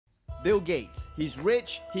Bill Gates. He's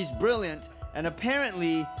rich, he's brilliant, and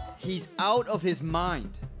apparently he's out of his mind.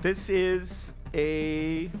 This is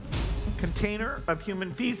a container of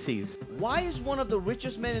human feces. Why is one of the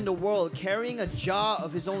richest men in the world carrying a jar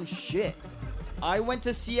of his own shit? I went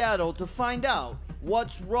to Seattle to find out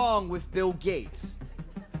what's wrong with Bill Gates.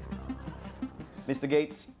 Mr.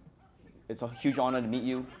 Gates, it's a huge honor to meet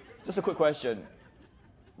you. Just a quick question.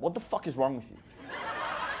 What the fuck is wrong with you?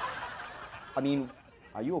 I mean,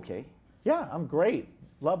 are you okay? Yeah, I'm great.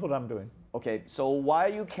 Love what I'm doing. Okay, so why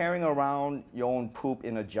are you carrying around your own poop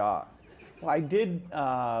in a jar? Well, I did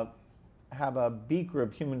have a beaker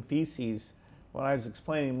of human feces when I was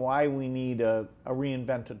explaining why we need a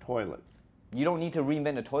reinvented toilet. You don't need to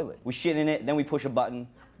reinvent a toilet. We shit in it, then we push a button,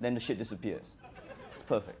 then the shit disappears. It's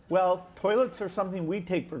perfect. Well, toilets are something we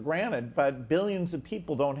take for granted, but billions of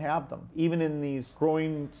people don't have them. Even in these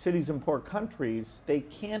growing cities and poor countries, they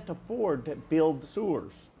can't afford to build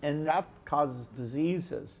sewers, and that causes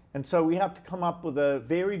diseases. And so we have to come up with a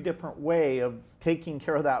very different way of taking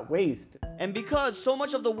care of that waste. And because so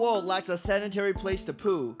much of the world lacks a sanitary place to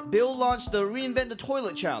poo, Bill launched the Reinvent the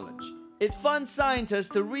Toilet Challenge. It funds scientists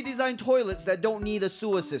to redesign toilets that don't need a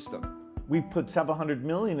sewer system. We put several $100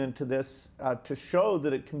 million into this to show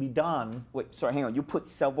that it can be done. Wait, sorry, hang on. You put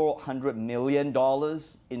several $100 million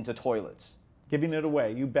into toilets. Giving it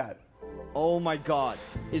away, you bet. Oh my god,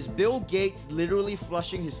 is Bill Gates literally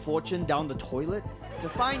flushing his fortune down the toilet? To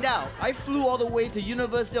find out, I flew all the way to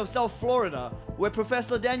University of South Florida, where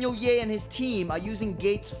Professor Daniel Ye and his team are using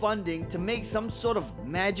Gates funding to make some sort of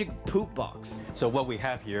magic poop box. So what we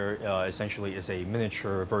have here essentially is a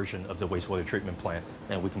miniature version of the wastewater treatment plant,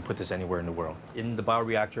 and we can put this anywhere in the world. In the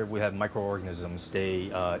bioreactor, we have microorganisms.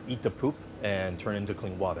 They eat the poop and turn into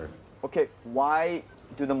clean water. Okay, why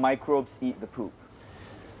do the microbes eat the poop?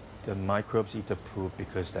 The microbes eat the poop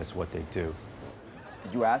because that's what they do.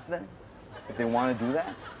 Did you ask them if they want to do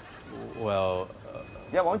that? Well...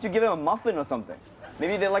 yeah, why don't you give them a muffin or something?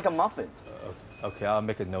 Maybe they like a muffin. Okay, I'll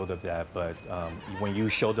make a note of that, but when you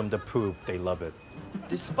show them the poop, they love it.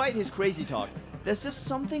 Despite his crazy talk, there's just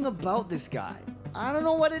something about this guy. I don't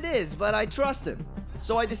know what it is, but I trust him.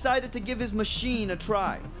 So I decided to give his machine a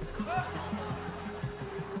try.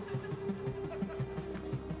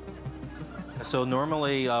 So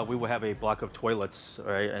normally we would have a block of toilets,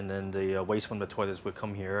 right? And then the waste from the toilets would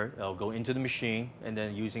come here. It'll go into the machine, and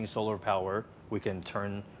then using solar power, we can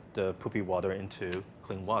turn the poopy water into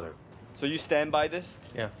clean water. So you stand by this?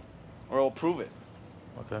 Yeah. Or I'll prove it.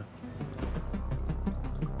 Okay.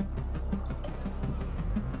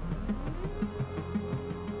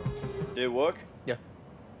 Did it work? Yeah.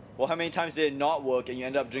 Well, how many times did it not work and you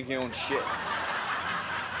end up drinking your own shit?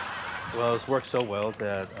 Well, it's worked so well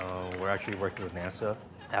that we're actually working with NASA.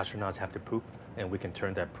 Astronauts have to poop, and we can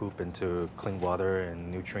turn that poop into clean water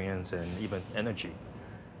and nutrients and even energy.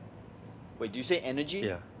 Wait, do you say energy?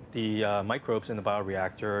 Yeah. The microbes in the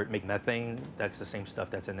bioreactor make methane. That's the same stuff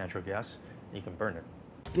that's in natural gas. You can burn it.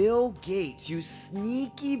 Bill Gates, you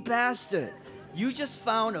sneaky bastard. You just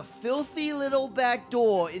found a filthy little back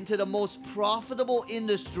door into the most profitable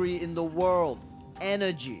industry in the world.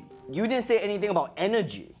 Energy. You didn't say anything about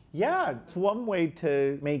energy. Yeah, it's one way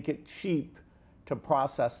to make it cheap to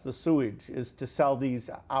process the sewage is to sell these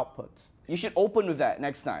outputs. You should open with that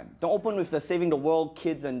next time. Don't open with the saving the world,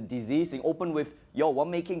 kids, and disease thing. Open with, yo, we're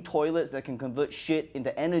making toilets that can convert shit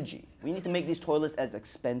into energy. We need to make these toilets as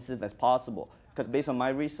expensive as possible. Because based on my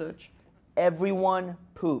research, everyone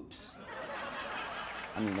poops.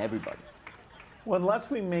 I mean, everybody. Well, unless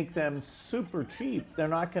we make them super cheap, they're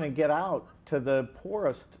not going to get out to the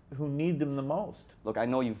poorest who need them the most. Look, I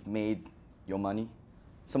know you've made your money.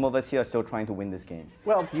 Some of us here are still trying to win this game.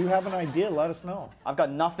 Well, if you have an idea, let us know. I've got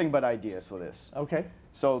nothing but ideas for this. Okay.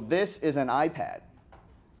 So this is an iPad.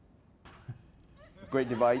 Great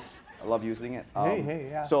device. I love using it. Hey,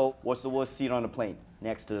 yeah. So what's the worst seat on a plane?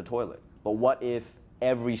 Next to the toilet. But what if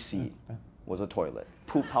every seat was a toilet?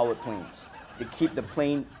 Poop-powered planes. To keep the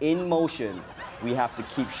plane in motion, we have to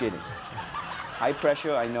keep shitting. High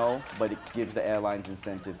pressure, I know, but it gives the airlines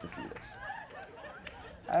incentive to feed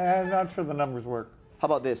us. I'm not sure the numbers work. How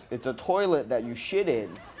about this? It's a toilet that you shit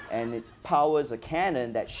in, and it powers a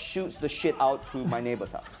cannon that shoots the shit out to my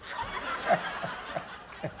neighbor's house.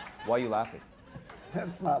 Why are you laughing?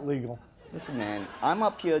 That's not legal. Listen, man, I'm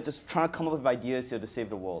up here just trying to come up with ideas here to save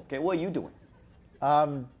the world. Okay, what are you doing?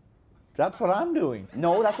 That's what I'm doing.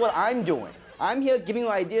 No, that's what I'm doing. I'm here giving you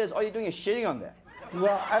ideas. All you're doing is shitting on them.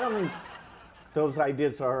 Well, I don't think those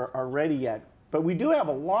ideas are ready yet. But we do have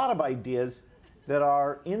a lot of ideas, that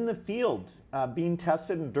are in the field being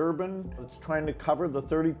tested in Durban. It's trying to cover the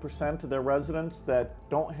 30% of their residents that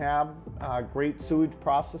don't have great sewage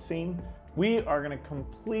processing. We are going to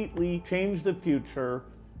completely change the future.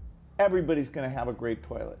 Everybody's going to have a great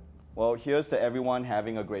toilet. Well, here's to everyone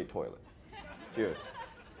having a great toilet. Cheers.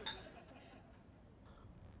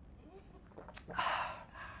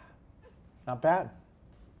 Not bad.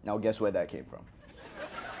 Now guess where that came from?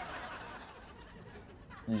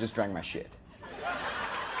 You just drank my shit.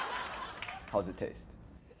 How's it taste?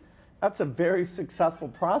 That's a very successful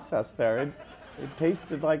process there. It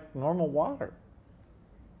tasted like normal water.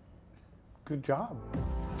 Good job.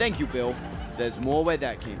 Thank you, Bill. There's more where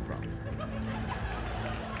that came from.